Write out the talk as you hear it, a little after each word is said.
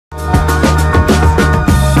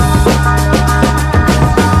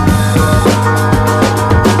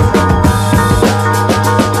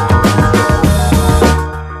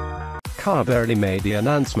Carberry made the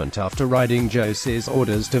announcement after riding Josies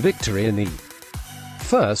Orders to victory in the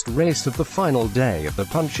first race of the final day of the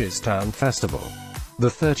Punchestown Festival. The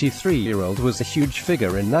 33-year-old was a huge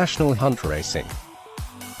figure in national hunt racing.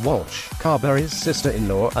 Walsh, Carberry's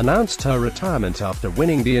sister-in-law, announced her retirement after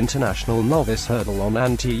winning the International Novice Hurdle on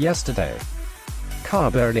Ante yesterday.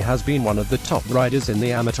 Carberry has been one of the top riders in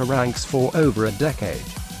the amateur ranks for over a decade.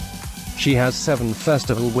 She has 7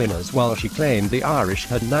 festival winners, while she claimed the Irish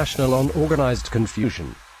had national on organised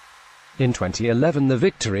confusion. In 2011 the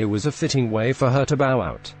victory was a fitting way for her to bow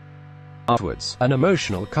out. Afterwards, an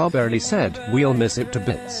emotional Carberry said, "We'll miss it to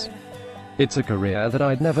bits. It's a career that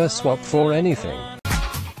I'd never swap for anything."